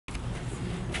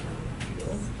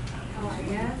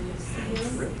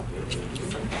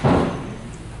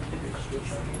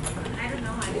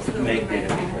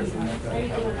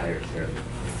I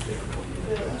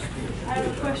have a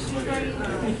question for you.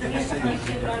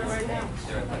 Information about it right now.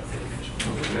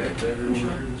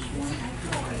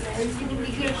 Are you going to be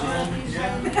here for all these?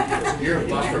 You're a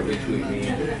buffer between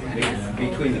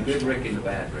the good Rick and the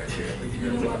bad Rick here.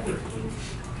 You're a buffer.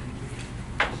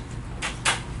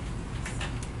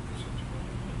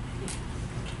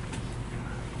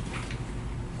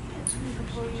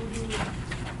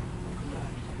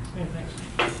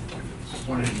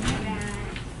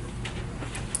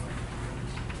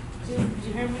 Did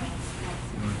you hear me?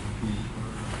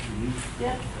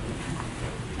 Yep.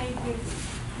 Thank you.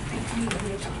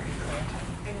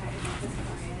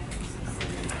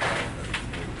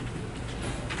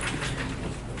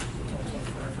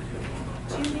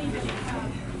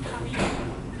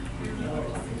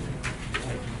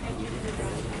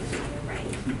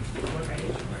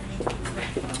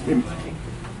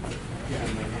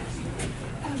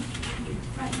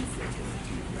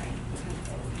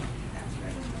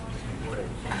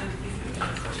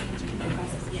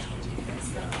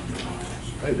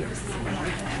 Hi there.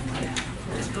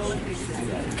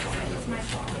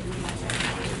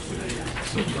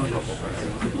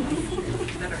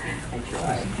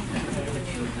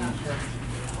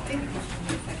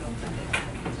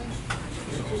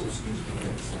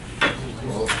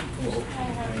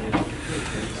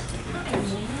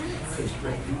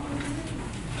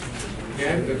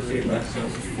 Yeah, good to see you back.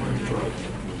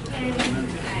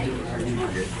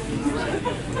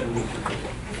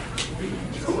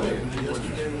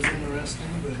 Yesterday was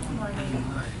interesting, but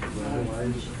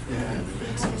yeah,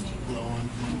 it's blowing.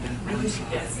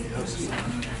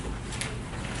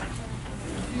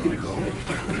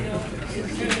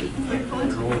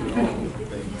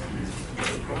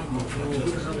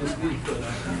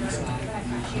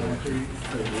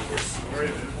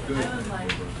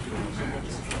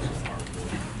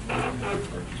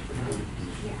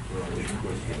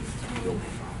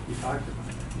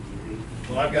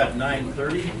 Well, I've got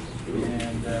 9:30,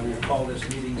 and we'll call this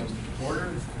meeting to order.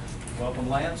 Welcome,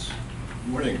 Lance.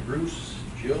 Good morning. Bruce,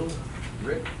 Jill,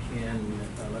 Rick, and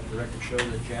let the record show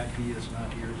that Jackie is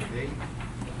not here today.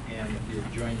 And if you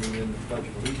join me in the Pledge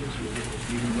of Allegiance, we'll get this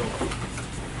meeting going.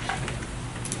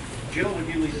 Jill, would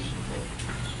you lead us?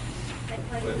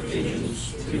 With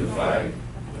allegiance to the flag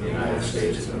of the United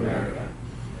States of America,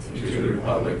 to the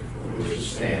republic for which it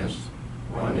stands,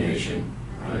 one nation,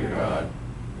 under God,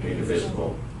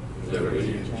 indivisible, with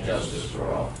liberty and justice for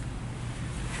all.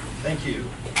 Thank you.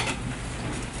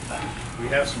 We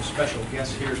have some special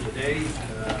guests here today,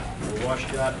 the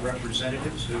Washtenaw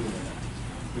representatives who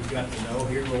we've got to know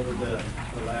here over the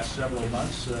last several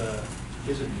months.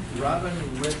 Is it Robin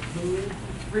Ritu?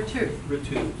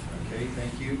 Okay,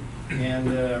 thank you.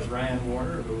 And Ryan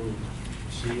Warner, who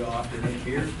see you often in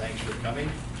here. Thanks for coming.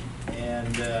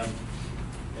 And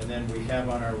then we have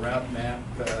on our route map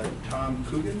Tom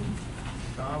Coogan.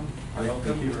 Tom,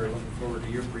 welcome. We're looking forward to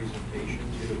your presentation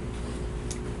too.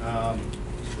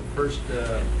 The first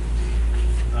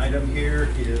item here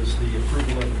is the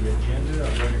approval of the agenda.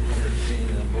 I'm going to entertain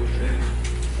a motion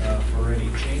for any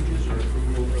changes or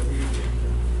approval of the agenda.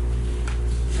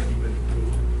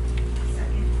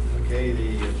 Okay,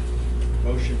 the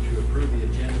motion to approve the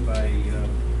agenda by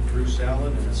Bruce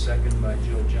Allen and a second by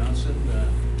Jill Johnson.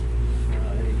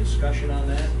 Any discussion on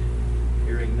that?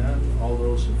 Hearing none. All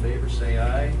those in favor say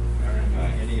aye.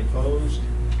 Aye. Any opposed?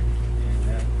 And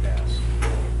that passed.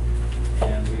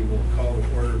 And we will call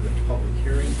to order the public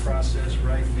hearing process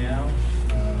right now.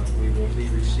 We will be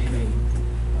receiving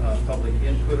public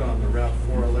input on the Route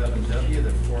 411W,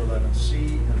 the 411C,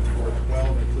 and the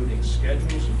 412, including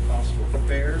schedules and possible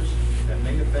fares that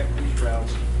may affect these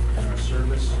routes and our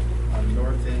service on the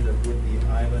north end of Whidbey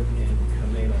Island and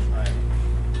Camino Island.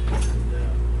 And,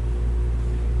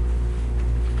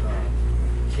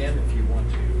 Ken, if you want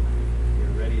to,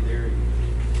 you're ready there.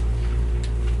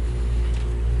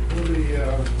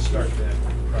 We'll start that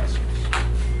process.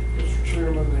 Mr.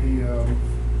 Chairman,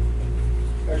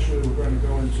 actually we're going to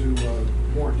go into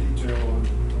more detail on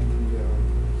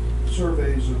the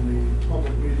surveys and the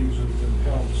public meetings that have been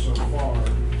held so far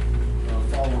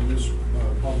following this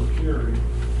public hearing.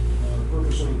 The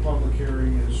purpose of the public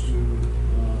hearing is to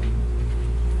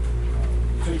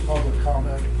take public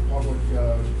comment, public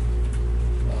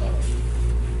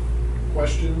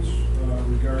questions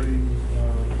regarding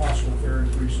possible fare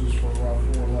increases for Route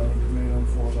 411 Camino,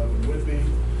 411 Whidbey,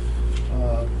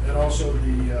 and also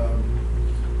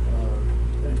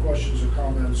any questions or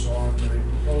comments on the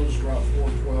proposed Route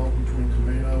 412 between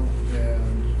Camino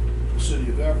and the City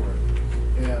of Everett,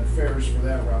 and fares for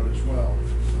that route as well.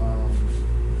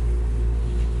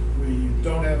 We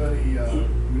don't have any,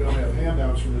 we don't have handouts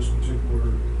grounds for this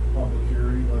particular public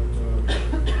hearing, but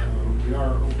we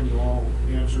are open to all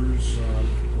answers or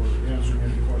answering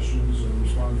any questions and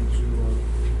responding to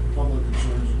public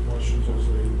concerns and questions as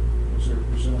they're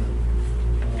presented.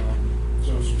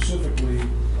 So specifically,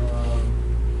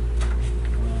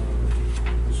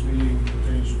 this meeting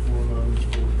pertains to 411 to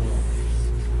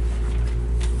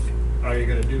 412. Are you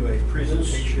going to do a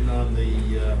presentation on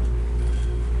the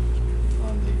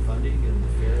funding and the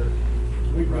fair?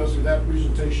 We can go through that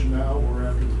presentation now or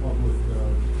after the public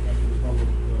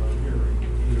hearing,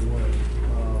 either way.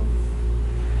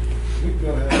 We can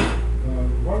go ahead,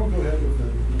 why don't we go ahead with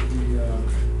the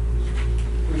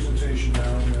presentation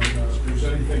now, and then if there's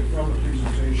anything from the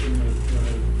presentation that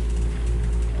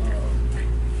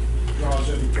draws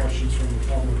any questions from the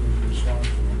public, we can respond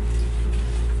to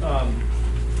them.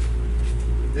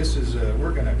 This is,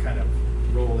 we're going to kind of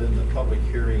roll in the public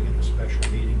hearing and the special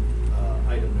meeting,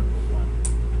 item number 1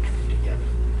 together.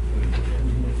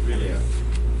 Really,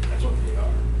 that's what they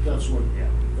are. That's what it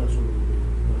would be.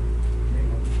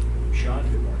 Sean,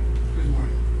 good morning. Good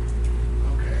morning.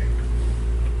 Okay.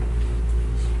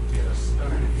 Let's get us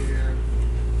started here.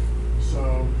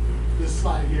 So this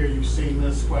slide here, you've seen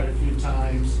this quite a few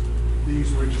times.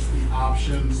 These were just the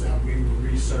options that we were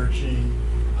researching,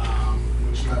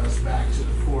 which led us back to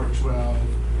the 412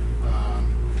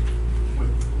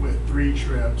 with 3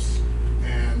 trips.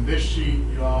 And this sheet,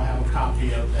 you all have a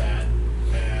copy of that,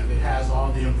 and it has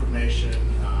all the information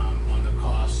on the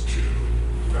cost to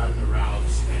run the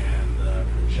routes and the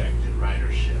projected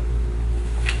ridership.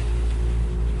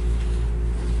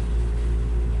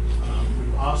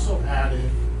 We've also added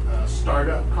a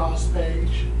startup cost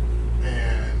page,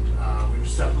 and we've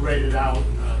separated out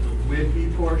the Whidbey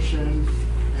portion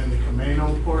and the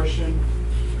Camino portion.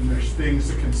 And there's things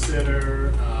to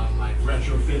consider, like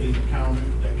retrofitting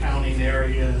the counting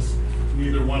areas.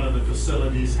 Neither one of the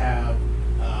facilities have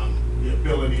the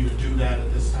ability to do that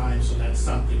at this time, so that's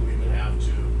something we would have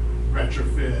to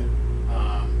retrofit.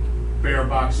 Fare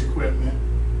box equipment,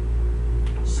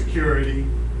 security,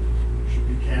 should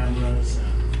be cameras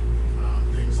and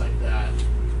things like that.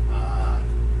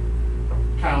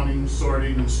 Counting,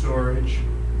 sorting, and storage.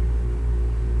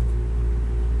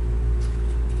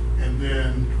 And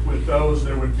then with those,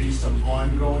 there would be some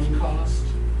ongoing costs,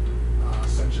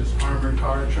 such as armored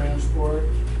car transport,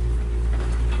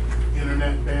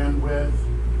 internet bandwidth,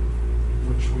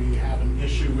 which we have an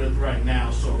issue with right now.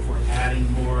 So if we're adding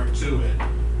more to it,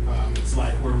 it's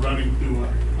like we're running through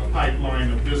a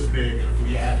pipeline of this big, and if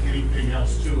we add anything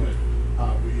else to it,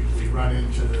 we run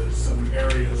into some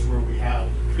areas where we have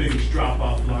things drop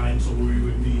offline, so we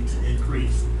would need to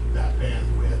increase that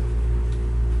bandwidth.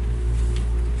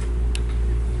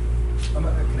 Can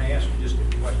I ask you just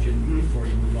a question before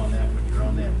you move on that, when you're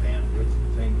on that bandwidth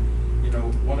thing? You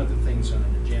know, one of the things on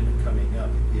an agenda coming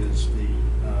up is the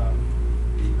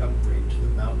upgrade to the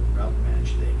mountain route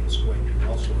match thing is going to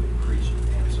also increase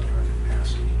demands on our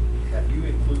capacity. Have you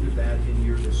included that in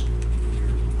your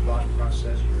thought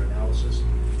process, your analysis,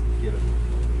 given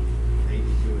what we may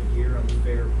be doing here on the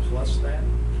fair plus that?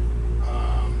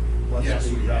 Plus Yes,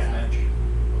 the we route have. match?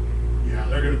 Yeah,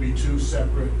 they're going to be 2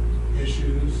 separate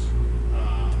issues,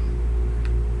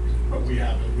 but we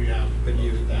have But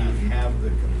you have the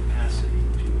capacity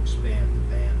to expand the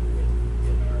bandwidth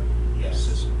in our Yes.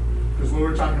 system. Because what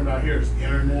we're talking about here is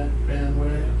internet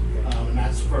bandwidth, Okay. and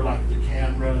that's for like the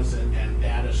cameras and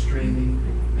data streaming.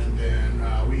 And then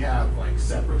we have like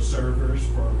separate servers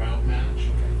for a route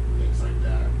match, things like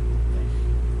that.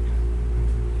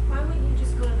 Why wouldn't you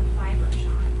just go to the fiber,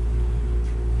 Sean?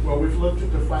 Well, we've looked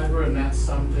at the fiber, and that's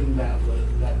something that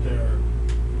they're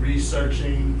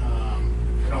researching.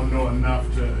 I don't know enough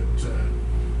to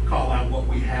call out what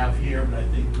we have here, but I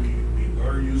think we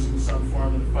were using some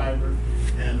form of the fiber.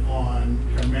 And on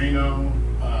Camino,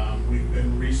 we've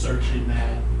been researching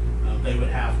that. They would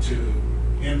have to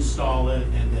install it,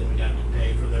 and then we'd have to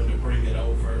pay for them to bring it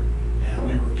over. And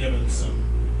we were given some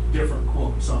different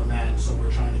quotes on that, so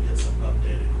we're trying to get some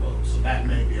updated quotes. So that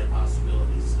may be a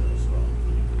possibility still as well.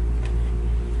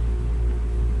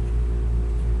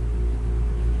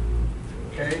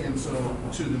 Okay, and so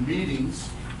to the meetings,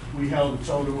 we held a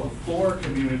total of 4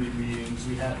 community meetings.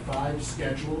 We had 5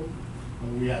 scheduled.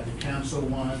 We had to cancel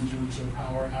one due to a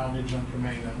power outage on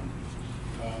Camino.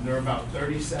 There were about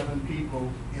 37 people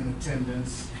in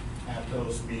attendance at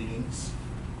those meetings.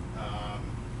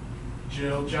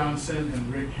 Jill Johnson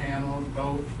and Rick Hamill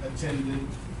both attended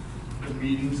the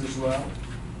meetings as well.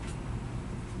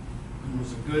 It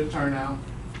was a good turnout,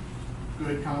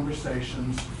 good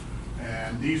conversations,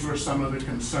 and these were some of the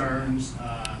concerns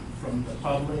from the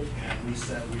public, and we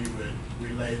said we would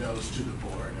relay those to the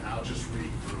board, and I'll just read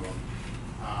through them.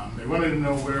 They wanted to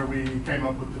know where we came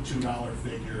up with the $2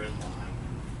 figure in line.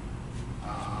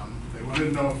 They wanted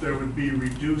to know if there would be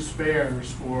reduced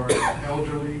fares for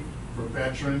elderly, for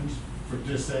veterans, for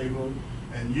disabled,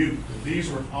 and youth. And these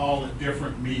were all at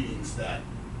different meetings that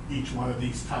each one of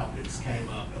these topics came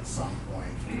up at some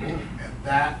point, and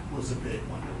that was a big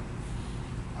one.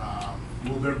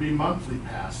 Will there be monthly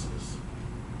passes?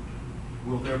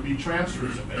 Will there be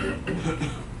transfers available?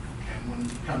 And when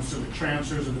it comes to the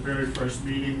transfers at the very first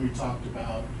meeting, we talked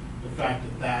about the fact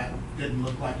that that didn't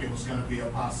look like it was going to be a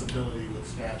possibility with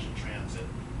Skagit Transit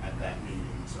at that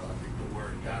meeting, so I think the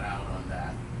word got out on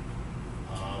that.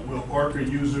 Will Orca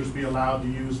users be allowed to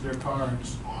use their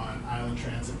cards on Island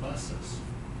Transit buses?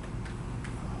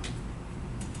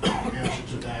 The answer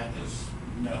to that is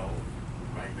no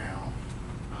right now.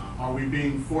 Are we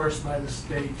being forced by the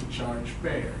state to charge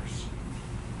fares?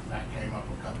 That came up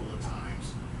a couple of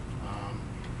times.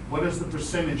 What is the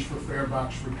percentage for fare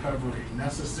box recovery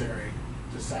necessary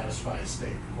to satisfy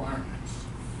state requirements?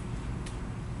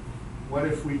 What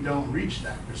if we don't reach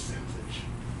that percentage?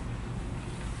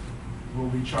 Will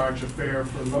we charge a fare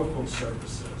for local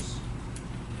services?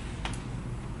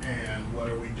 And what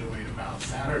are we doing about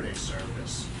Saturday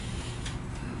service?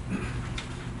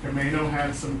 Camino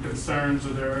had some concerns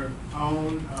of their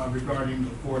own regarding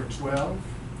the 412.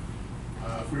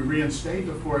 If we reinstate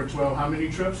the 412, how many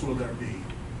trips will there be?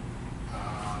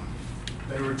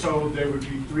 They were told there would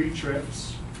be 3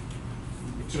 trips.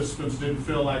 Participants didn't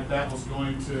feel like that was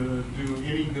going to do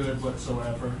any good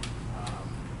whatsoever.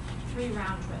 3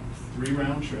 round trips. 3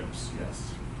 round trips,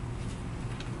 yes.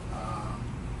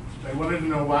 They wanted to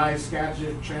know why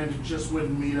Skagit Transit just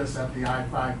wouldn't meet us at the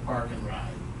I-5 park and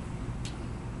ride.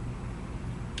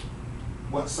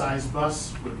 What size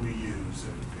bus would we use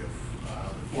if the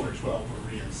 412 were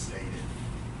reinstated?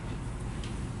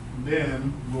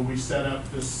 Then, will we set up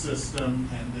this system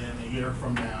and then a year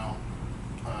from now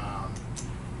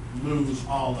lose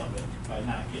all of it by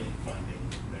not getting funding?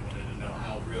 They wanted to know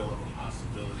how real of a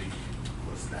possibility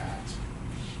was that.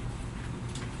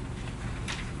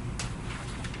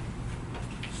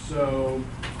 So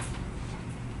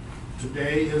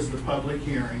today is the public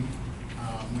hearing.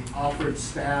 We offered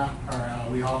staff,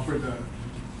 or we offered the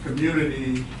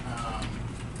community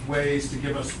ways to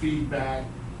give us feedback,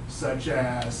 such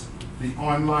as the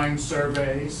online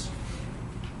surveys,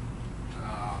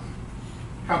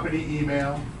 company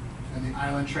email, and the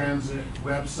Island Transit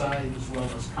website, as well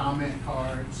as comment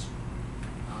cards.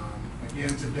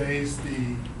 Again, today's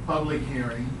the public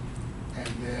hearing, and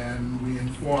then we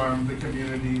informed the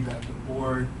community that the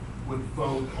board would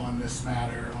vote on this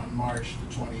matter on March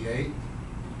the 28th.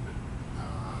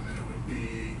 And it would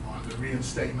be on the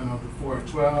reinstatement of the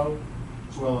 412,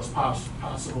 as well as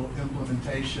possible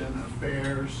implementation of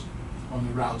fares on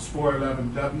the routes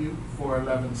 411W,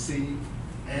 411C,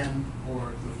 and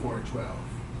or the 412.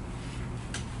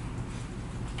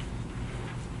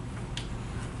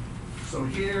 So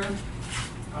here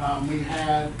we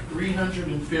had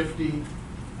 350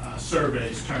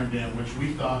 surveys turned in, which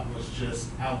we thought was just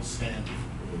outstanding.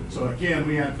 So again,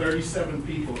 we had 37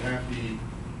 people at the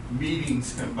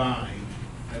meetings combined,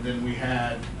 and then we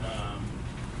had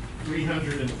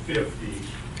 350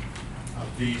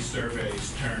 of these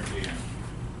surveys turned in.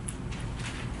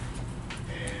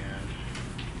 And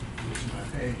this is my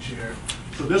page here.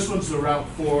 So this one's the Route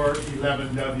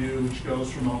 411W, which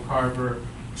goes from Oak Harbor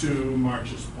to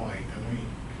March's Point. And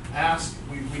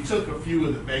we took a few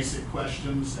of the basic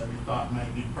questions that we thought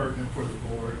might be pertinent for the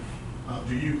board.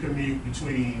 Do you commute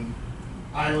between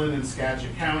Island and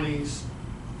Skagit counties?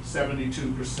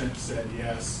 72% said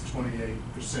yes,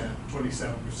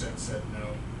 27% said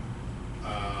no.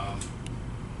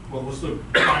 What was the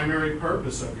primary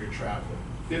purpose of your travel?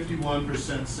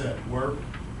 51% said work,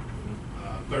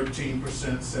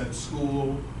 13% said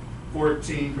school,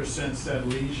 14% said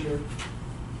leisure,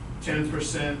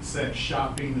 10% said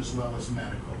shopping as well as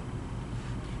medical.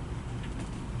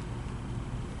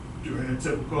 During a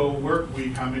typical work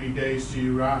week, how many days do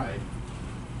you ride?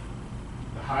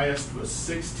 The highest was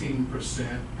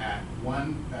 16% at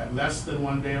less than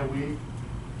 1 day a week,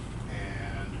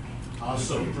 and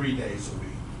also 3 days a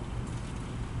week.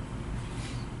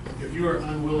 If you are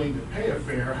unwilling to pay a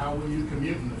fare, how will you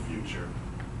commute in the future?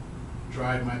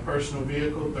 Drive my personal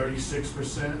vehicle,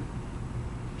 36%,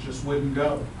 just wouldn't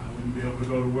go. I wouldn't be able to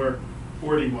go to work,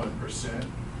 41%,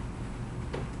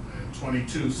 and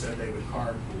 22 said they would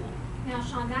carpool. Now,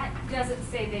 Sean, that doesn't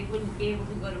say they wouldn't be able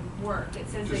to go to work. It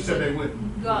says Just they said they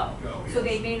wouldn't go. Yes. So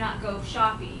they may not go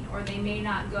shopping, or they may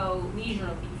not go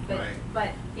leisurely, Right.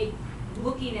 but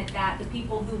looking at that, the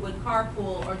people who would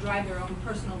carpool or drive their own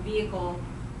personal vehicle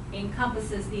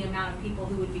encompasses the amount of people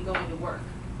who would be going to work.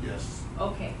 Yes.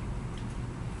 Okay.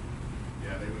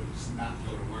 Yeah, they would just not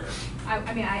go to work.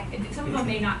 I mean, some of them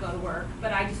may not go to work,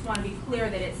 but I just want to be clear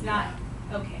that it's not,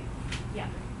 okay, yeah.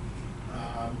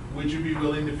 Would you be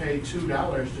willing to pay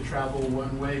 $2 to travel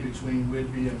one way between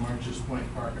Whidbey and Marches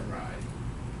Point Park and Ride?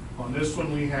 On this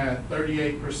one, we had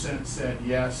 38% said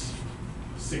yes,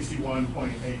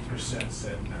 61.8%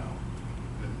 said no.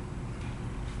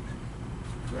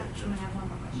 Correct, I'm Joe? gonna have one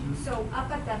more question. Mhm. So up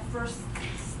at the first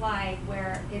slide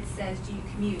where it says, do you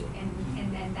commute,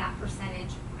 and then that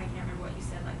percentage, I can't remember what you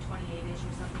said, like 28-ish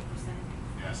or something percent?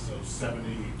 Yeah, so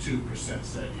 72%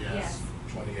 said yes, Yes.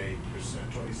 28%,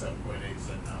 27.8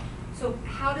 said no. So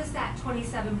how does that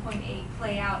 27.8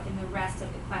 play out in the rest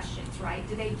of the questions, right?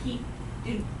 Do they keep,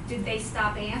 did they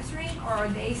stop answering, or are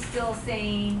they still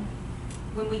saying,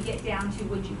 when we get down to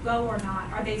would you go or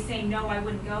not, are they saying, no, I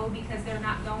wouldn't go because they're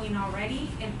not going already?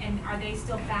 And are they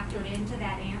still factored into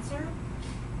that answer?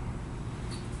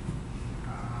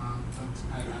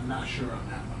 I'm not sure on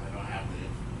that one. I don't have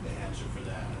the answer for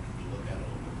that. I have to look at it a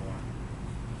little bit more.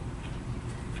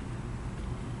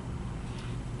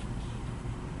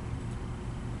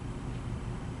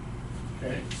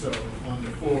 Okay, so on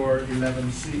the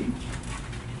 411C,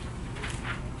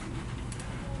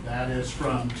 that is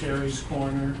from Terry's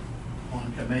Corner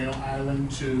on Camano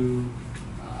Island to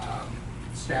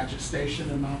Skagit Station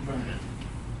in Mount Vernon.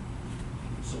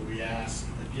 So we asked,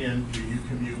 again, do you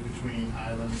commute between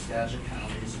Island and Skagit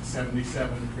counties? And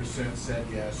 77% said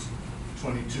yes,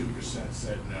 22%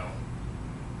 said no.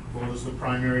 What was the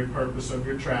primary purpose of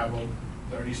your travel?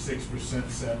 36%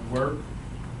 said work.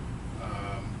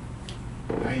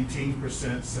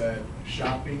 19% said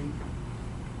shopping.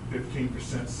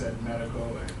 15% said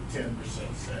medical, and 10%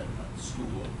 said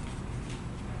school.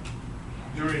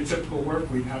 During a typical work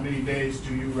week, how many days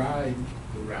do you ride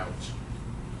the route?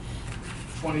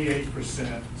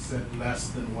 28% said less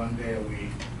than 1 day a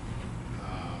week.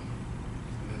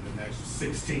 And then the next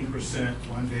 16%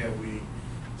 1 day a week,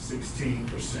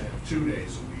 16% 2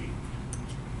 days a week.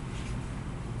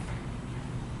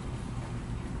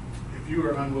 If you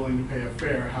are unwilling to pay a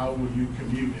fare, how will you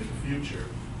commute in the future?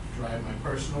 Drive my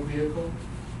personal vehicle,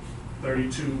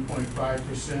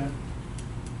 32.5%.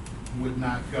 Would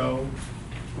not go,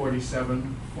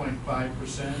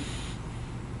 47.5%.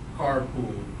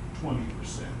 Carpool,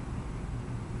 20%.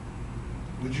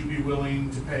 Would you be willing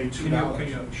to pay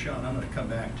 $2? Sean, I'm gonna come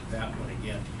back to that one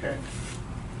again. Okay.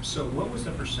 So what was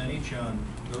the percentage on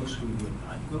those who would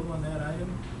not go on that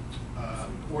item?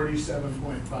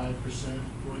 47.5%.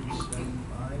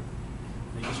 47.5?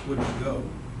 They just wouldn't go.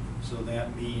 So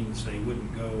that means they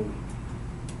wouldn't go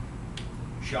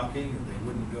shopping, or they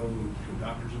wouldn't go to a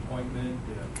doctor's appointment,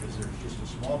 because there's just a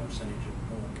small percentage of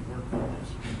them going to work on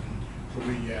this. So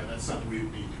yeah, that's something we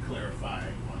would need to clarify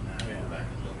on that. Yeah. Go back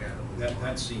and look at it.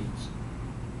 That seems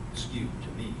skewed to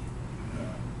me,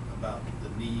 about the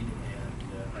need, and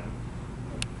I don't know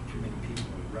too many people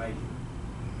are riding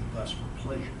the bus for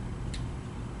pleasure.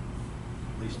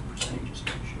 At least the percentages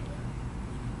don't show that.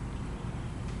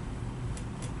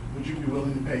 Would you be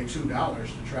willing to pay $2 to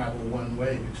travel one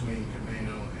way between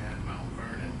Camano and Mount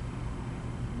Vernon?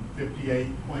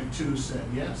 58.2 said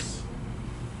yes,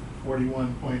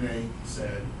 41.8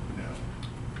 said no.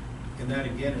 And that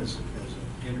again is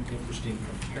an interesting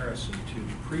comparison to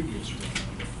the previous one,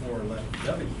 the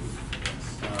 411W.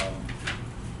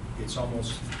 It's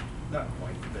almost, not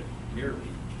quite, but nearly,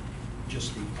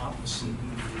 just the opposite.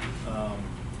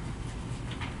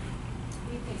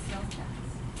 We pay sales tax,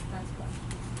 that's what.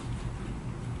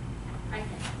 I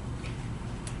think.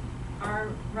 Our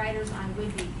riders on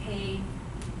Whidbey pay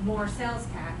more sales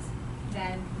tax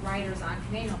than riders on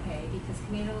Camano pay, because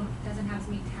Camano doesn't have as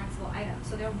many taxable items,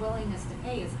 so their willingness to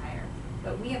pay is higher.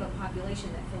 But we have a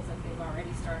population that feels like they've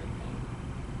already started paying.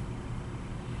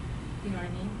 You know what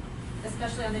I mean?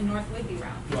 Especially on the North Whidbey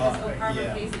route, because Well, Oak Harbor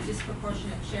yeah. pays a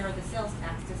disproportionate share of the sales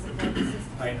tax to support the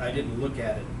system. I didn't look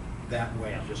at it that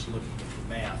way, I'm just looking at the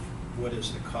math. What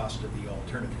is the cost of the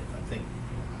alternative? I think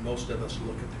most of us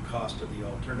look at the cost of the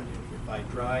alternative. If I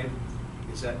drive,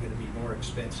 is that going to be more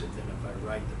expensive than if I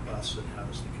ride the bus, and how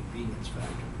does the convenience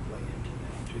factor play into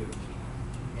that too?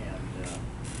 And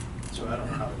so I don't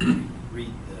know how to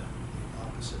read the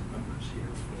opposite numbers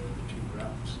here for the two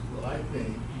routes. Well, I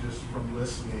think, just from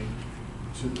listening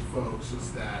to the folks,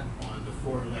 is that on the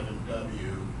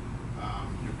 411W,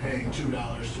 you're paying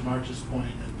 $2 to Marches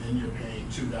Point, and then you're paying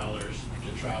 $2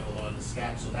 to travel on the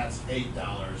SCAT, so that's $8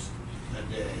 a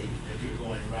day if you're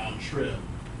going round trip,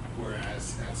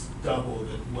 whereas that's double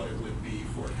than what it would be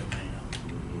for Camano.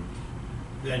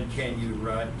 Then can you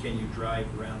drive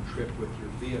round trip with your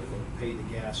vehicle, pay the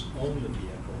gas, own the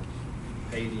vehicle,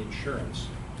 pay the insurance,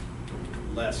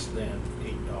 less than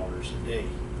 $8 a day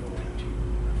going to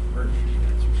emergency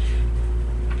transfer?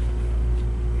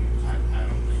 I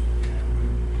don't think,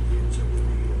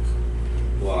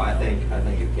 Well, I think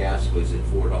if gas was at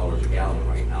 $4 a gallon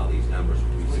right now, these numbers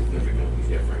would be significantly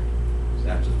different. So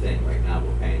that's the thing, right now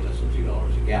we're paying less than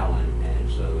 $2 a gallon, and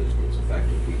so it's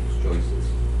affecting people's choices.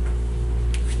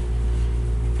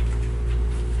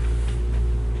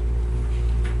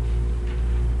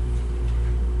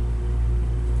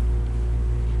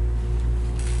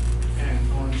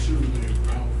 And on to the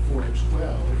Route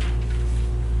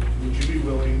 412, would you be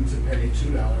willing to pay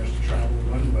 $2 to travel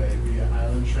one way via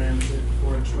Island Transit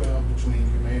 412 between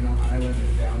Camino Island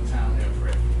and downtown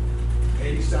Everett?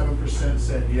 87%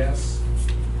 said yes,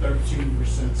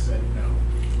 13% said no.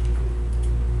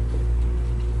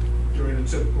 During a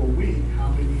typical week, how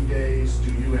many days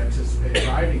do you anticipate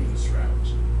riding this route?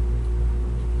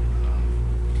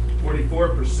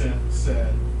 44%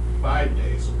 said 5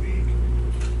 days a week.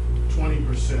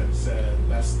 20% said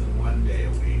less than 1 day a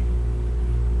week.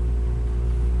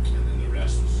 And then the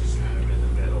rest was just kind of in the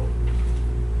middle.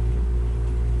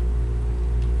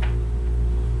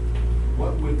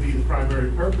 What would be the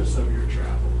primary purpose of your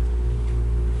travel?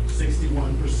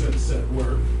 61% said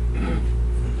work.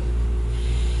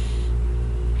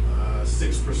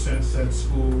 6% said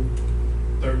school.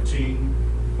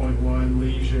 13.1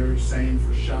 leisure, same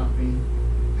for shopping,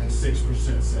 and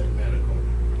 6% said medical.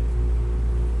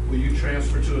 Will you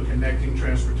transfer to a connecting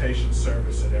transportation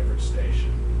service at Everett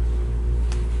Station?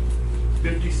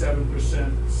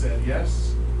 57% said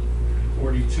yes,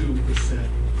 42%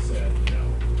 said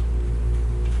no.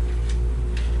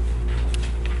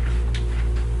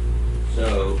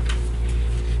 So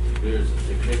there's a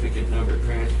significant number of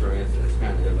transference. That's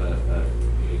kind of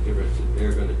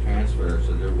they're going to transfer,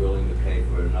 so they're willing to pay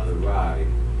for another ride,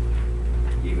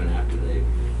 even after they,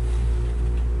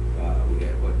 we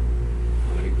had what,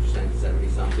 how many percent, 70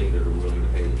 something, that are willing to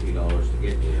pay the $2 to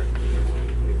get there, and they're willing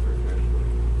to pay for a transfer.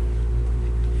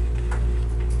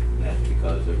 And that's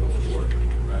because they're going to work.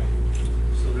 Right.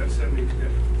 So that's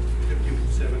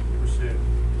 57%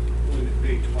 willing to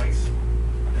pay twice.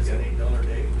 That's an $8 a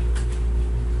day.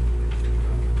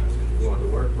 You want to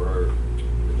work for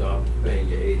the job paying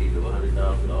you $80,000 to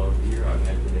 $100,000 a year, I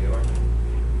imagine they are.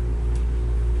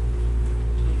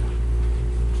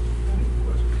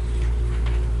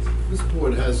 This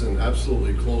board hasn't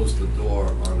absolutely closed the door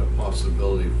on the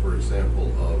possibility, for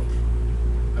example, of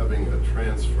having a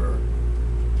transfer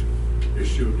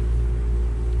issued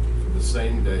for the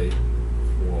same day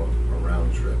for a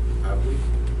round trip, have we?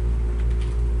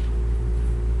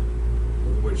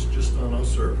 In other words, just on our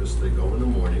service, they go in the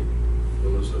morning, for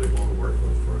those that they want to work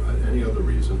with for any other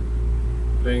reason,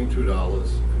 paying $2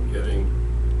 and getting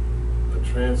a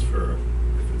transfer,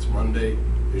 if it's Monday,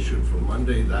 issued for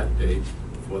Monday that date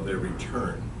for their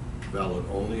return, valid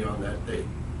only on that date.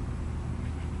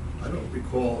 I don't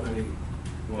recall any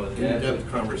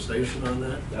in-depth conversation on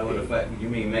that. That would affect, you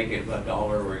mean make it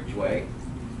 $1 each way?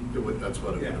 That's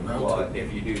what it would amount Well, to.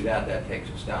 if you do that, that takes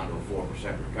us down to a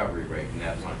 4% recovery rate, and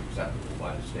that's not acceptable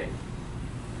by the state.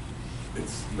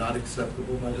 It's not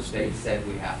acceptable by The state said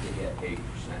we have to get 8%.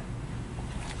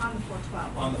 On the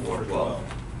 412. On the 412.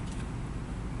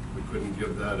 We couldn't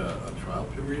give that a trial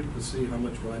period to see how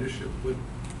much ridership would.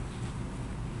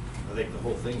 I think the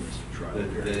whole thing is a trial.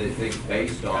 The thing's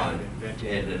based on,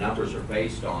 and the numbers are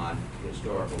based on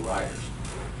historical riders,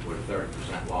 with a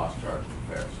 30% loss charge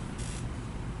comparison.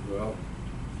 Well,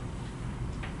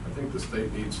 I think the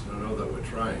state needs to know that we're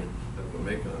trying, that we're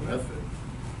making an effort.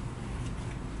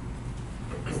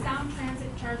 Sound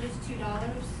Transit charges $2.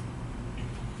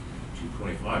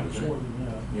 $225, isn't it?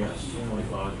 Yes,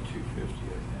 225 and 250, I think.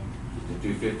 The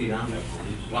 250 now?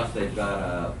 Plus they've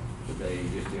got they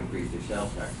just increased their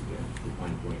sales tax again to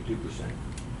 1.2%.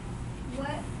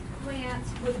 What, Lance,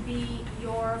 would be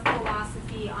your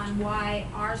philosophy on why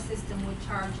our system would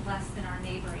charge less than our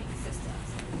neighboring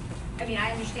systems? I mean,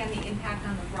 I understand the impact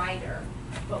on the rider,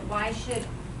 but why should,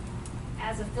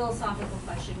 as a philosophical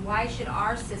question, why should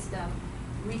our system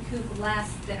recoup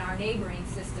less than our neighboring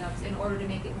systems in order to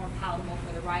make it more palatable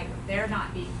for the rider? They're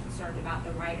not being concerned about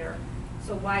the rider,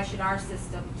 so why should our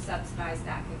system subsidize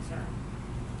that concern?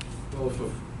 Well,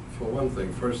 for one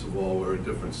thing, first of all, we're a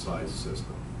different size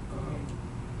system.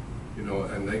 You know,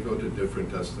 and they go to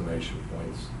different destination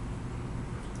points.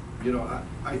 You know,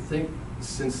 I think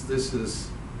since this is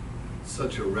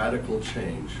such a radical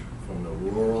change from the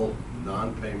rural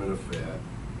non-payment affair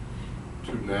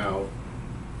to now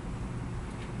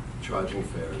charging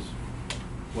fares,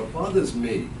 What bothers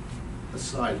me,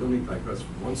 aside, let me digress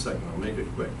for 1 second, I'll make it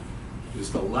quick,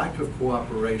 is the lack of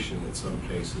cooperation in some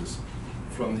cases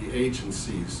from the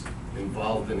agencies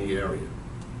involved in the area.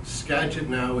 Skagit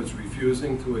now is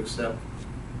refusing to accept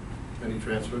any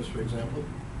transfers, for example.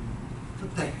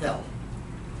 What the hell?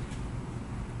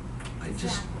 I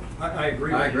just, I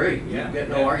agree. I agree. You Yeah. get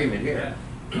no argument here.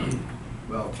 Yeah.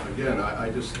 well, again,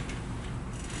 I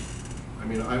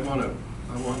mean, I want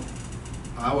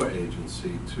our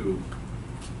agency to,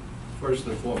 first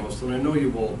and foremost, and I know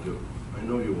you all do,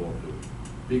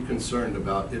 be concerned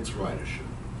about its ridership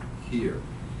here,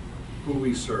 who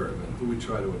we serve and who we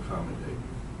try to accommodate.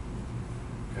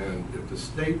 And if the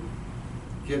state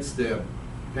gets their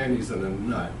panties in a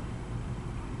nut,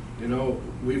 you know,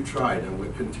 we've tried and we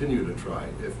continue to try.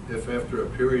 If after a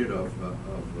period of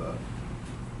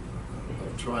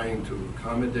trying to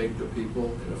accommodate the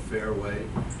people in a fair way,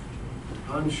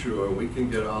 I'm sure we can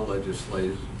get our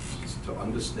legislators to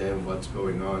understand what's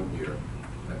going on here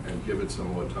and give it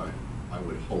some more time. I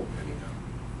would hope anyhow.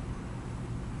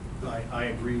 I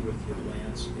agree with you,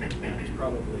 Lance, and that's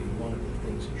probably one of the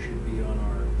things that should be on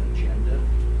our agenda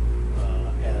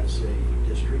as a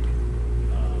district.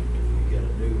 If you get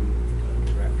a new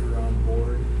director on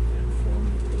board and form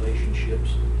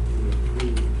relationships to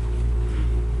improve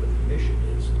what the mission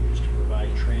is to provide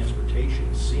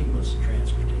transportation, seamless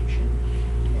transportation,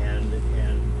 and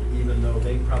even though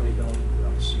they probably don't,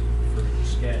 for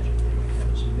Skagit, they don't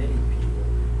have as many people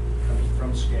coming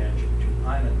from Skagit to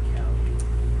Island County,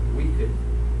 we could,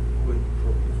 quid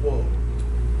pro quo,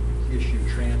 issue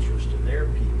transfers to their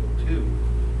people too.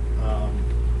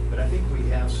 But I think we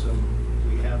have some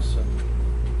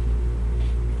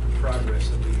progress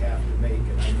that we have to make,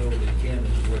 and I know that Ken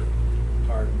has worked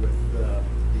hard with the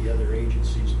other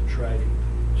agencies to try to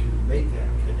make that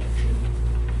connection.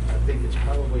 I think it's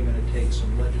probably going to take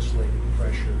some legislative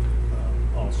pressure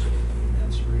also. I mean,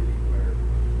 that's really where the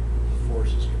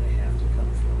force is going to have to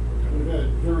come from. We've had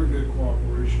very good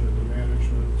cooperation at the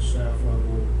management, staff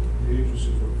level. The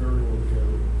agencies work very well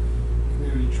together.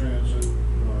 Community Transit,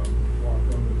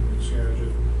 Wacom and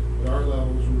Skagit. At our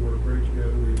levels, we work great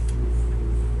together. We've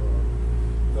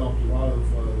developed a lot of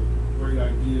great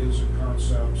ideas and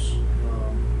concepts.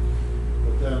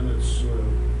 But then it's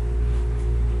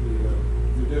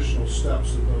the additional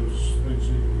steps that those things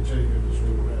need to be taken is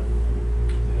where we're having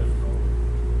the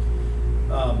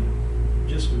difficulty.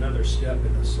 Just another step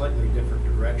in a slightly different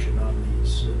direction on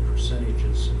these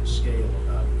percentages and scale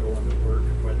about going to work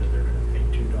and whether they're going to pay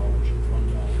 $2 or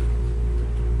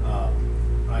 $1.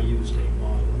 I used a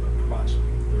model of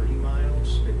approximately 30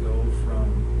 miles to go from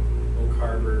Oak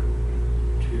Harbor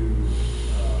to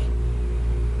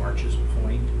March's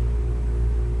Point,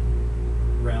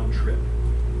 round trip.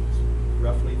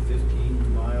 Roughly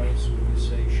 15 miles, would you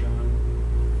say, Sean?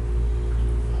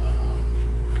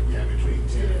 Yeah, between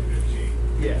 10 and 15.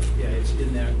 Yeah, it's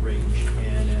in that range,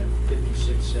 and at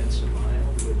 56 cents a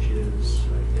mile, which is,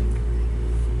 I think,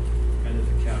 kind of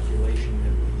the calculation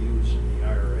that we use in the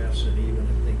IRS, and even I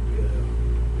think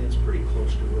it's pretty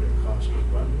close to what it costs to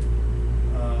run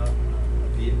a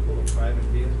vehicle, a private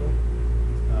vehicle,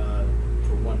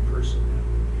 for one person.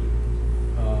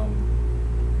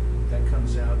 That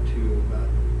comes out to about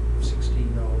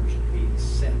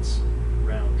 $16.80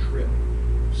 round trip.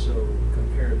 So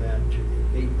compare that to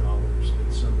the $8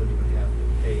 that somebody would have to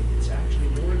pay. It's actually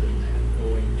more than that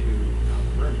going to Mount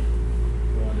Vernon.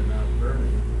 Going to Mount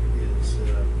Vernon is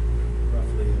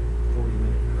roughly a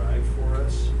 40-minute drive for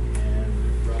us, and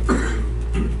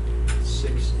roughly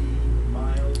 60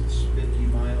 miles, 50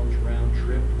 miles round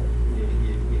trip.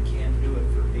 You can't do it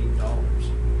for $8.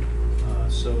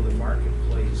 So the market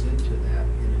plays into that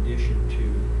in addition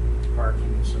to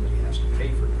parking, if somebody has to pay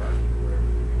for parking wherever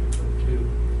they're going to go to.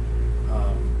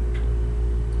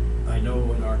 I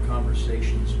know in our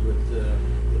conversations with the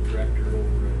director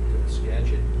over at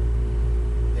Skagit,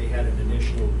 they had an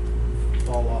initial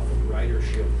fall off of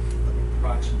ridership of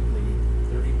approximately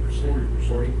 30%,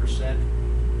 40%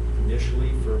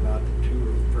 initially for about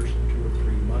the first 2 or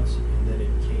 3 months, and then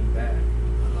it came back.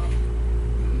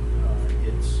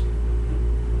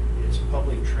 It's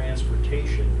public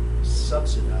transportation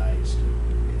subsidized.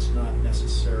 It's not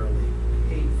necessarily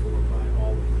paid for by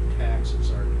all of the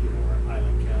taxes, our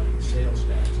Island County sales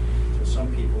tax. So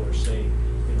some people are saying,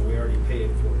 we already pay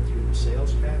it for it through the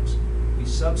sales tax. We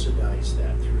subsidize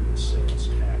that through the sales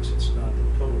tax. It's not the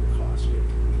total cost.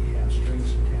 We have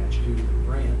strings attached to the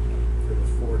grant for the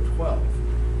 412,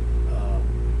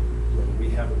 where we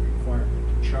have a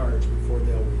requirement to charge before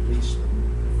they'll release the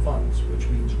funds, which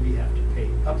means we have to pay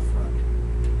upfront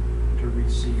to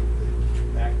receive the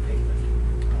back payment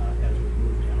as we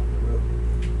move down the road.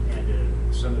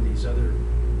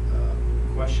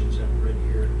 questions that were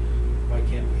in here. Why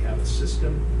can't we have a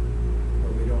system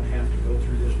where we don't have to go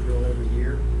through this drill every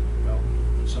year? Well,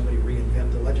 somebody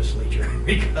reinvent the legislature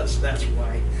because that's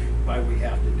why we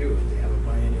have to do it. They have a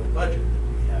biennial budget that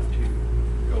we have to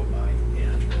go by,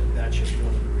 and that's just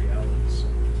one of the realities.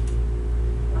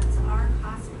 What's our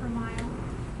cost per mile?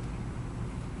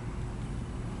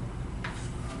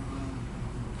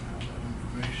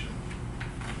 Information.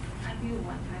 I knew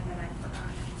one time that I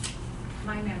forgot.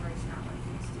 My memory's not what it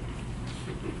used to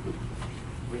be.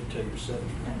 Wait until you're 70.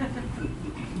 I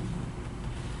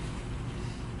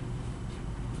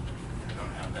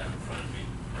don't have that in front of me.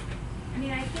 I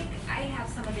mean, I think I have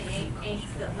some of the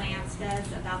angst that Lance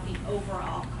does about the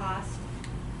overall cost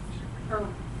per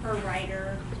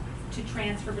rider to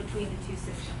transfer between the two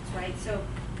systems, right? So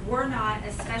we're not,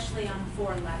 especially on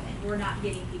 411, we're not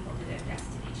getting people to their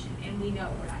destination, and we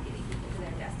know we're not getting people to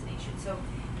their destination. So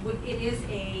it is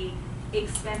a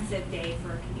expensive day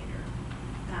for a commuter.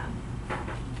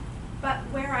 But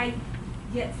where I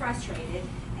get frustrated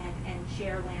and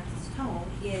share Lance's tone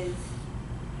is,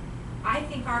 I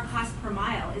think our cost per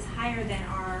mile is higher than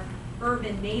our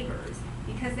urban neighbors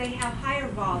because they have higher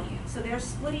volume. So they're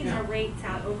splitting their rates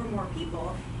out over more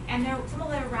people, and some of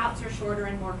their routes are shorter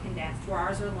and more condensed, where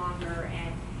ours are longer.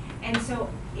 And so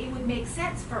it would make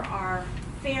sense for our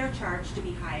fare charge to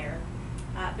be higher,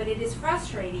 but it is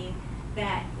frustrating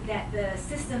that the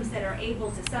systems that are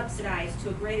able to subsidize to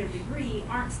a greater degree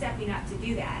aren't stepping up to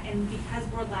do that. And because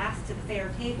we're last to the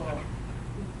fare table,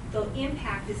 the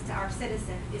impact is to our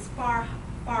citizen is far,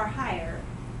 far higher.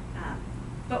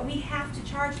 But we have to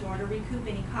charge more to recoup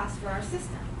any costs for our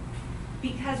system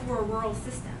because we're a rural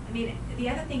system. I mean, the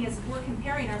other thing is we're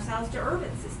comparing ourselves to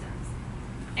urban systems.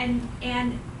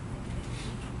 And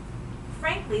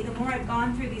frankly, the more I've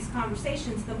gone through these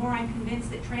conversations, the more I'm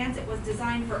convinced that transit was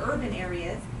designed for urban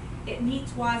areas. It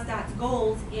meets WSDOT's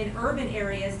goals in urban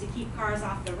areas to keep cars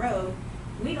off the road.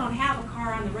 We don't have a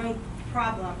car on the road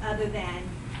problem other than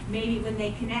maybe when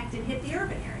they connect and hit the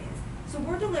urban areas. So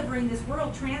we're delivering this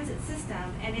rural transit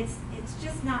system, and it's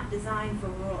just not designed for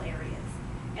rural areas.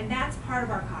 And that's part of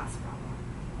our cost problem.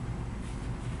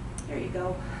 There you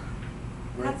go.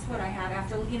 That's what I have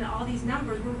after looking at all these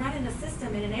numbers. We're running a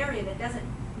system in an area that doesn't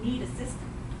need a system.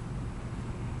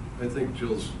 I think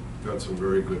Jill's got some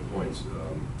very good points.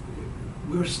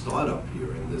 We're a startup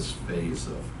here in this phase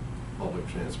of public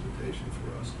transportation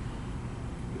for us.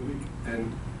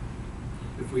 And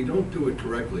if we don't do it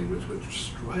correctly, which we're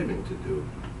striving to do,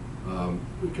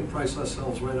 we can price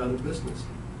ourselves right out of business.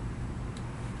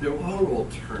 There are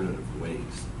alternative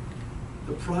ways.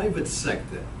 The private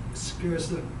sector scares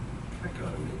the heck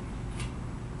out of me.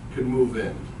 Could move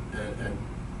in, and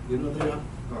you know they are.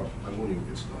 Oh, I won't even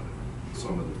get started.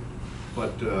 Some of them,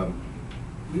 but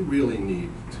we really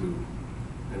need to,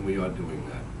 and we are doing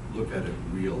that. Look at it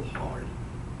real hard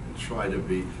and try to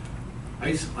be.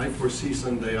 I foresee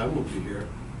someday I won't be here.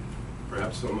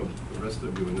 Perhaps some of the rest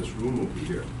of you in this room will be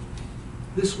here.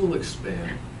 This will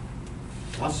expand.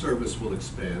 Our service will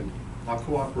expand. Our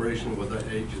cooperation with our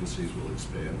agencies will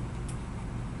expand.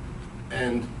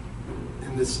 And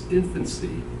in this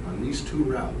infancy on these two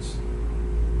routes,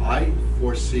 I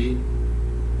foresee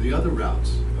the other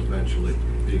routes eventually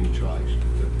being charged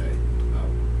to pay,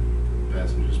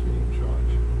 passengers being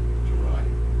charged to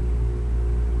ride.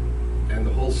 And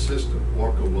the whole system,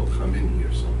 Orca, will come in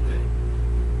here someday.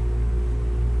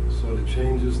 So the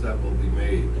changes that will be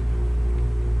made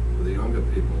for the younger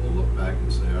people will look back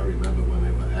and say, I remember when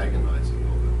they were agonizing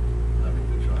over having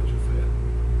to charge a fare.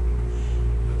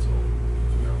 That's all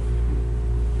for now.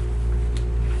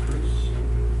 Chris,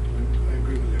 I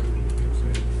agree with everything you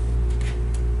said.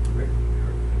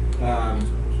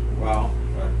 Well,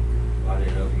 I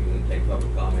didn't know if you were going to take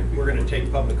public comment. We're going to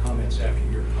take public comments after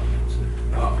your comments.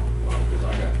 Oh, well, because I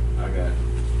got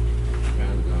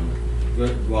kind of comment.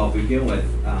 Good. Well, begin with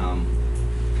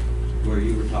where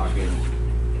you were talking,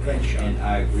 Thanks, Sean. and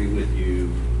I agree with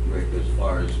you, Rick, as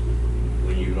far as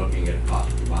when you're looking at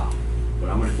cost per mile. But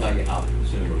I'm going to tell you how the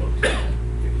consumer looks at it.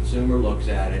 The consumer looks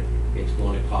at it, it's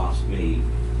going to cost me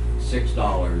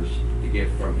 $6 to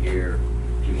get from here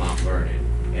to Mount Vernon,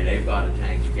 and they've got a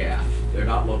tank of gas. They're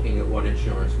not looking at what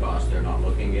insurance costs. They're not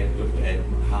looking at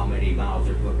how many miles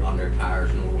they're putting on their tires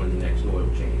and when the next oil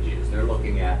change is. They're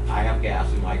looking at, I have gas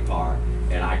in my car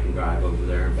and I can drive over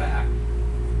there and back,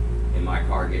 and my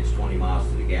car gets 20 miles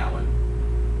to the gallon,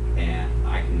 and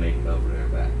I can make it over there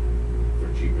and back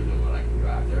for cheaper than what I can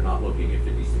drive. They're not looking at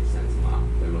 56 cents a mile.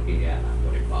 They're looking at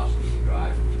what it costs me to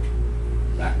drive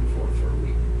back and forth for a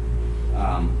week.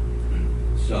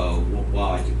 So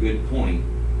while it's a good point,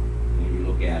 when you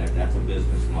look at it, that's a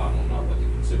business model, not what the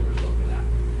consumer's looking at.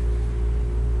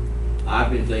 I've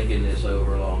been thinking this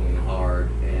over long and hard,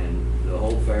 and the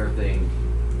whole fair thing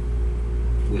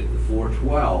with the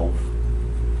 412,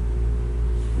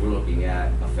 we're looking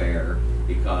at a fair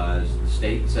because the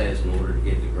state says in order to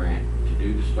get the grant to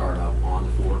do the startup on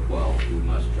the 412, we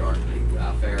must charge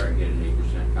a fair and get an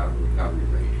 8% recovery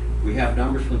rate. We have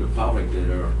numbers from the public that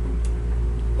are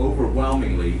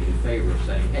overwhelmingly in favor of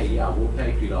saying, hey, yeah, we'll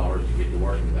pay $2 to get the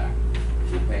working back.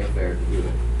 We'll pay a fair to do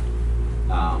it.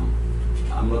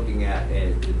 I'm looking at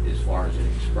it as far as an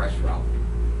express route.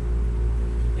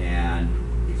 And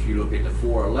if you look at the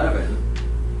 411,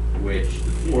 which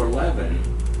the 411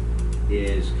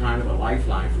 is kind of a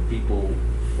lifeline for people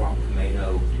from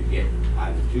Camino to get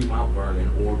either to Mount Vernon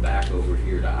or back over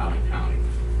here to Allen County.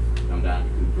 Come down to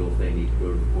Coupeville if they need to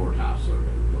go to the courthouse or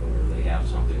they have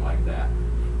something like that.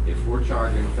 If we're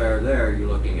charging a fare there, you're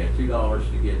looking at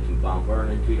 $2 to get to Mount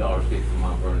Vernon, $2 to get from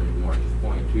Mount Vernon to March's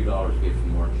Point, $2 to get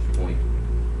from March's Point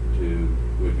to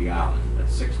Woodby Island.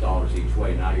 That's $6 each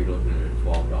way. Now you're looking at a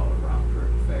 $12 round trip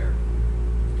fare.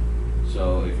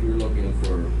 So if you're looking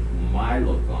for my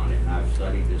look on it, and I've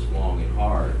studied this long and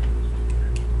hard,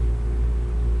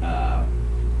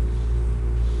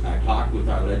 I talked with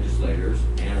our legislators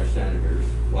and our senators.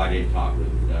 Well, I didn't talk with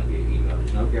them, done via email.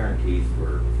 There's no guarantees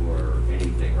for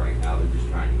anything right now. They're just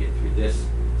trying to get through this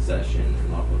session and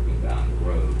not looking down the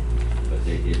road. But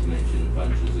they did mention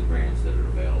bunches of grants that are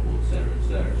available, et cetera, et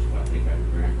cetera. So I think our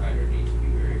grant writer needs to be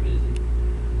very busy.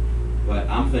 But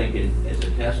I'm thinking as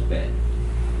a test bed,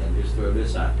 and just throw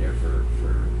this out there for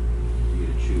you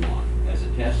to chew on. As a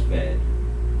test bed,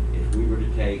 if we were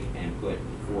to take and put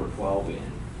 412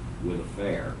 in with a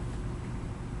fare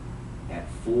at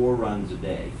 4 runs a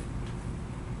day,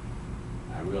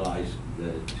 I realize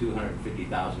the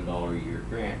 $250,000 a year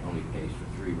grant only pays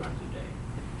for 3 runs a day.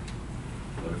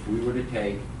 But if we were to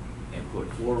take and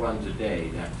put 4 runs a day,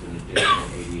 that's an additional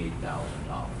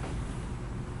 $88,000.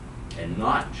 And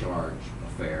not charge a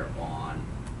fare on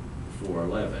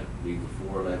 411, leave the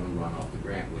 411 run off the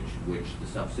grant, which the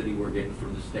subsidy we're getting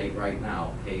from the state right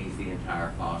now pays the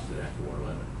entire cost of that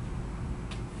 411.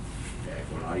 Okay,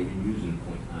 we're not even using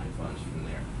 0.9 funds from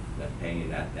there.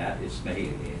 That is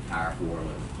paying the entire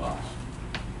 411 cost.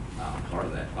 Part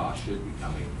of that cost should be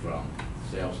coming from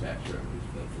sales tax revenues,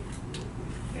 but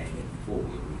we're paying it full.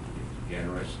 It's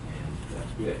generous, and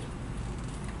that's good.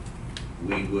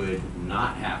 We would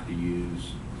not have to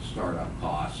use startup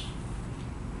costs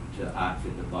to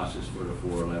outfit the buses for the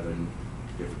 411.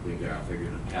 Typically, I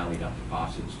figured it tallied up the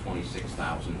cost. It's $26,000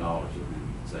 that we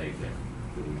would save there,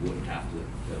 that we wouldn't have to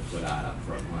put out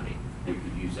upfront money. We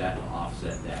could use that to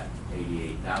offset that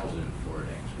 $88,000 for an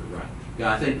extra run.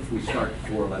 I think if we start the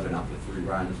 411 up to 3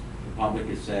 runs, the public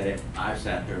has said it, I've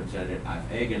sat there and said it,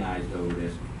 I've agonized over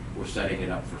this, we're setting it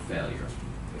up for failure.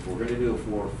 If we're going to do a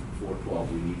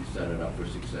 412, we need to set it up for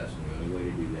success, and the only way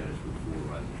to do that is with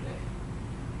 4 runs a day.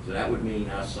 So that would mean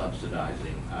us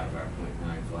subsidizing out of our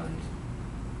 0.9 funds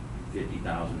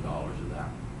 $50,000 of that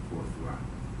 4th run.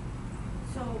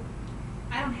 So,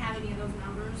 I don't have any of those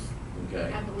numbers.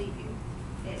 Okay. I believe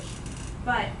you, ish.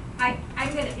 But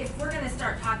if we're gonna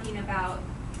start talking about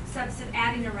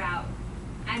adding a route,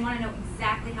 I wanna know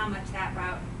exactly how much that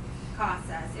route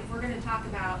costs us. If we're gonna talk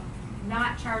about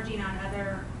not charging on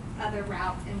other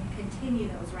routes and continue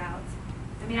those routes,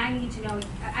 I mean, I need to know,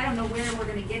 I don't know where we're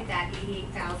gonna get that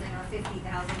 $88,000 or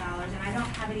 $50,000, and I don't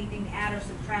have anything to add or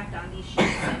subtract on these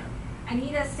sheets. I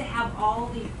need us to have all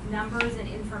the numbers and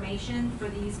information for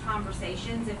these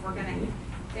conversations if we're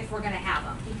gonna have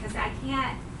them, because I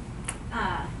can't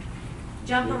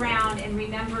jump around and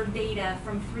remember data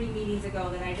from 3 meetings ago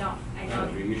that I don't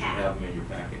You should have them in your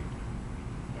packet.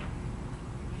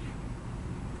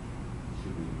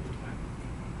 Should be in your packet.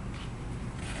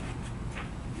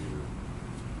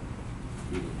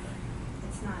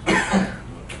 It's not.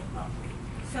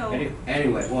 So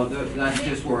Anyway, well, that's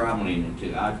just where I'm leaning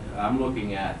to. I'm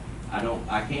looking at,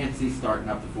 I can't see starting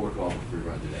up the 412 with 3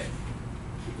 runs a day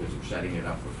because we're setting it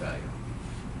up for failure.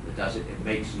 It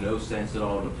makes no sense at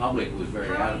all. The public was very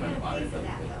adamant about it. How are you gonna pay for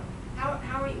that though?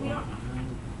 How are we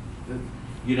don't.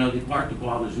 You know, the part that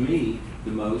bothers me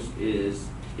the most is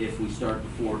if we start the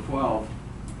 412,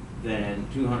 then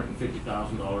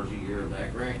 $250,000 a year of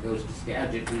that grant goes to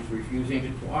Skagit, who's refusing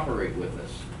to cooperate with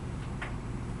us.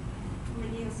 We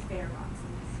need a spare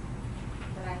boxes,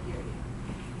 but I hear you.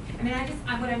 I mean,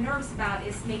 what I'm nervous about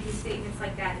is making statements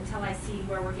like that until I see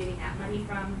where we're getting that money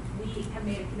from. We have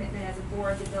made a commitment as a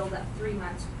board to build up 3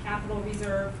 months capital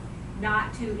reserve,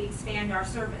 not to expand our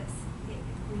service.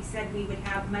 We said we would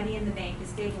have money in the bank to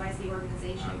stabilize the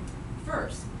organization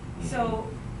first. So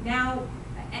now,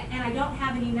 And I don't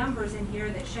have any numbers in here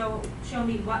that show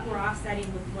me what we're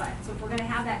offsetting with what. So if we're gonna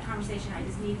have that conversation, I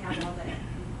just need to have all the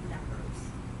numbers.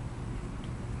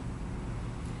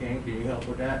 Ken, can you help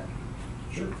with that?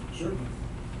 Sure, certainly.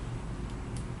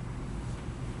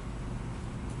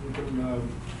 We can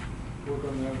work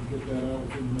on that and get that out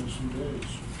within the next few days.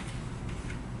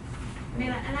 I mean,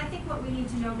 and I think what we need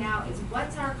to know now is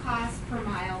what's our cost per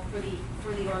mile for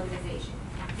the organization?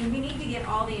 And we need to get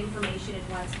all the information in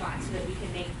one spot so that we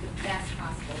can make the best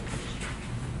possible decision.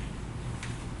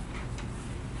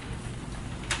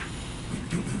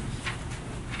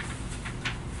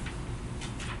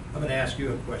 I'm going to ask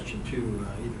you a question too,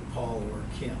 either Paul or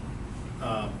Kim.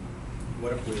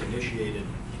 What if we initiated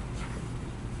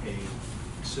a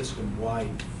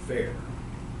system-wide fare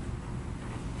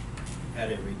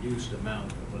at a reduced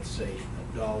amount of, let's say,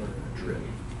 $1 a trip?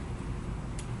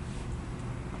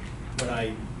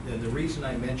 And the reason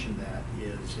I mention that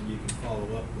is, and you can follow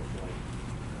up with like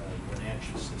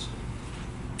Wenatchee system.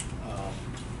 I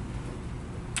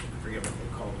forget what they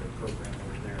call their program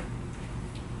over there.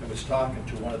 I was talking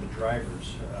to one of the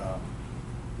drivers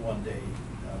one day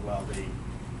while they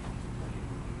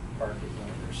parked at one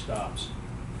of their stops,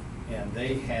 and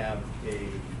they have a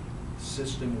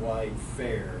system-wide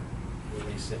fare where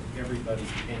they said everybody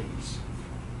pays.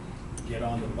 Get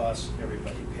on the bus,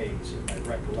 everybody pays. In my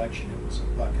recollection, it was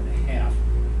 $1.50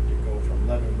 to go from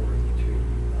Leavenworth to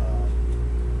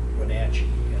Wenatchee,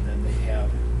 and then they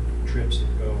have trips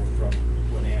that go from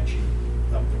Wenatchee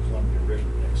up the Columbia River,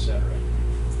 etc.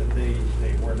 That they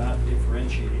were not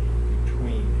differentiating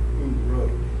between who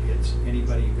rode. It's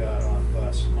anybody who got on the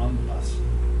bus,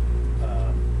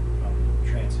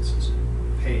 transit system,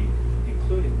 paid,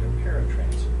 including their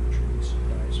paratransit, which really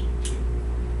surprised me too.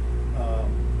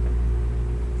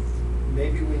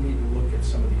 Maybe we need to look at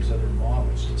some of these other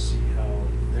models to see how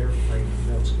they're framing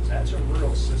those, because that's a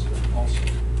rural system also.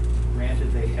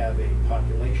 Granted, they have a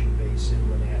population base in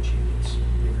Wenatchee that's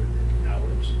bigger than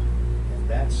ours, and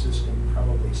that system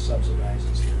probably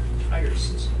subsidizes their entire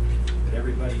system. But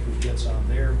everybody who gets on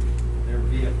their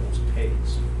vehicles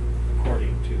pays,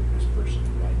 according to this person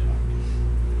who I talked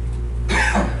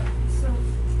to. So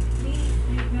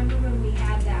you remember when we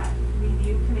had that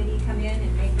review committee come in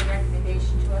and make the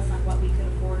recommendation to us on what we could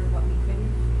afford and what we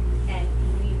couldn't? And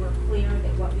we were clear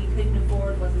that what we couldn't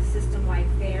afford was a system-wide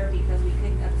fare because we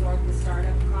couldn't absorb the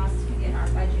startup costs in our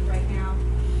budget right now.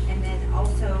 And then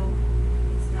also,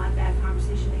 it's not a bad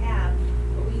conversation to have,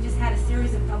 but we just had a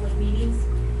series of public meetings,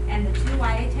 and the two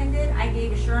I attended, I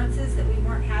gave assurances that we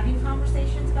weren't having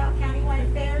conversations about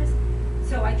countywide fares.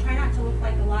 So I try not to look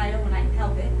like a liar when I can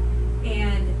help it.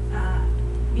 And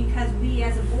because we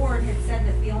as a board had said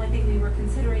that the only thing we were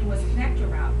considering was connector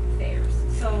route fares.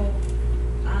 So,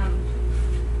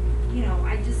 you know,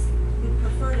 I just would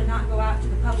prefer to not go out to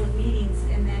the public meetings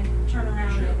and then turn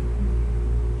around Sure.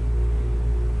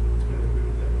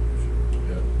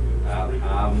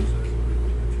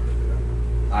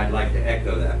 I'd like to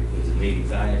echo that, because the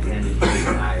meetings I attended,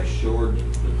 I assured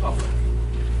the public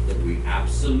that we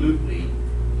absolutely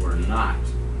were not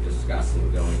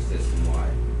discussing going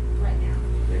system-wide right now.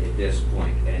 at this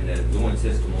point. And going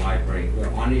system-wide,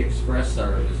 we're on the express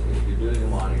service, if you're doing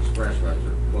them on express routes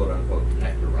or quote-unquote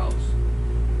connector routes,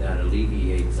 that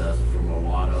alleviates us from a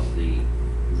lot of the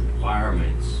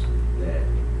requirements that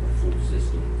a full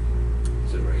system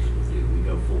consideration would do. We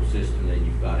go full system, then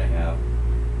you've got to have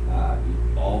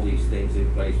all these things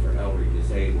in place for elderly,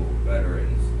 disabled,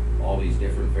 veterans, all these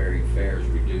different varied fares,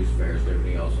 reduced fares,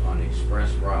 everything else. On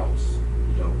express routes,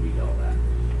 you don't need all that.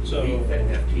 So, You need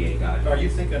that FTA guidelines. Are you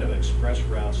thinking of express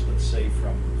routes, let's say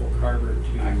from Oak Harbor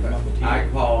to I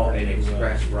call an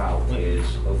express route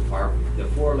is Oak Harbor, the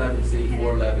 411C,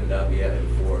 411W,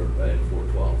 and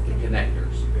 412, the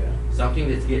connectors. Yeah. Something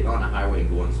that's getting on the highway and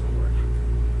going somewhere.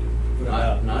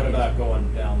 What about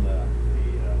going down the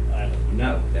island?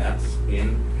 No, that's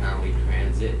in county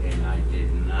transit, and I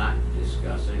did not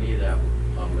discuss any of that with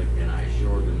the public, and I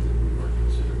assured them that we weren't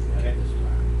considering that at this time.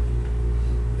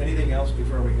 Anything else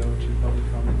before we go to public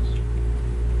comments?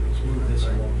 Let's move this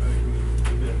along.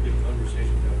 We've had a big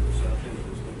conversation down in the south end of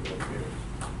this thing about fares.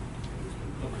 And it's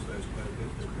been publicized quite a bit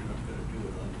that we're not gonna do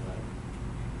it on time.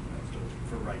 So,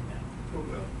 For right now. oh,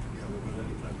 well, yeah, there wasn't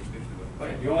any conversation about But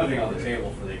that. the only thing on the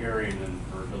table for the hearing and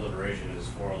for deliberation is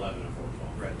 411 and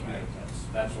 412. Right.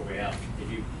 That's what we have. If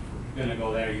you're gonna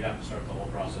go there, you'd have to start the whole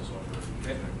process over.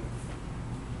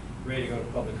 Ready to go to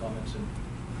public comments, and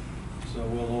so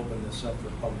we'll open this up for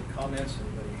public comments.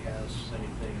 Anybody has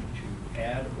anything to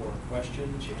add or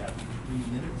questions? You have 3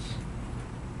 minutes.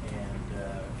 And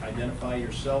identify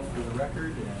yourself for the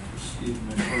record. And Steve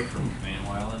McCord from Command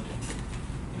Island.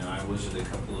 know, I was at a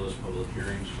couple of those public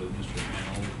hearings with Mr.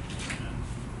 Hanold.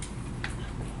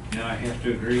 You know, I have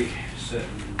to agree,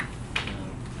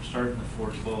 starting the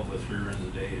 412 with 3 runs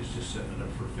a day is just setting it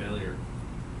up for failure.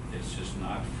 It's just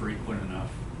not frequent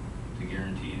enough to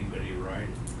guarantee anybody a ride.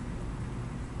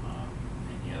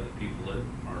 And yeah, the people that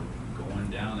are going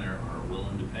down there are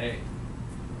willing to pay.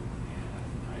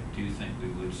 And I do think we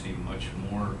would see much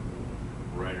more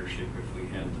ridership if we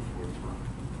had the 4th run.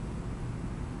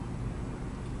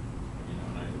 You know,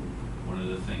 and one of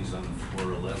the things on the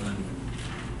 411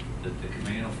 that the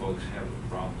Camino folks have a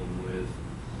problem with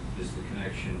is the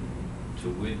connection to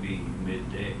Whidbey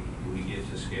midday. We get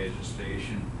to Skagit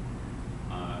Station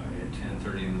at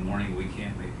 10:30 in the morning. We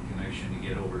can't make a connection to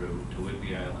get over to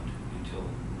Whidbey Island until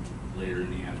later in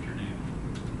the afternoon.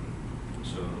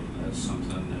 So that's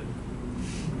something that,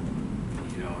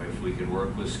 you know, if we could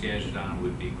work with Skagit on, it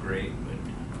would be great, but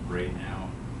right now,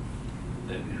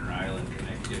 that inter-island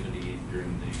connectivity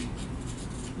during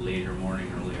the later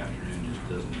morning, early afternoon just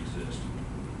doesn't exist.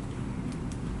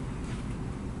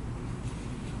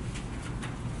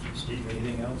 Steve,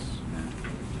 anything else?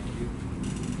 Thank you.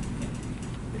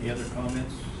 Any other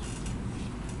comments?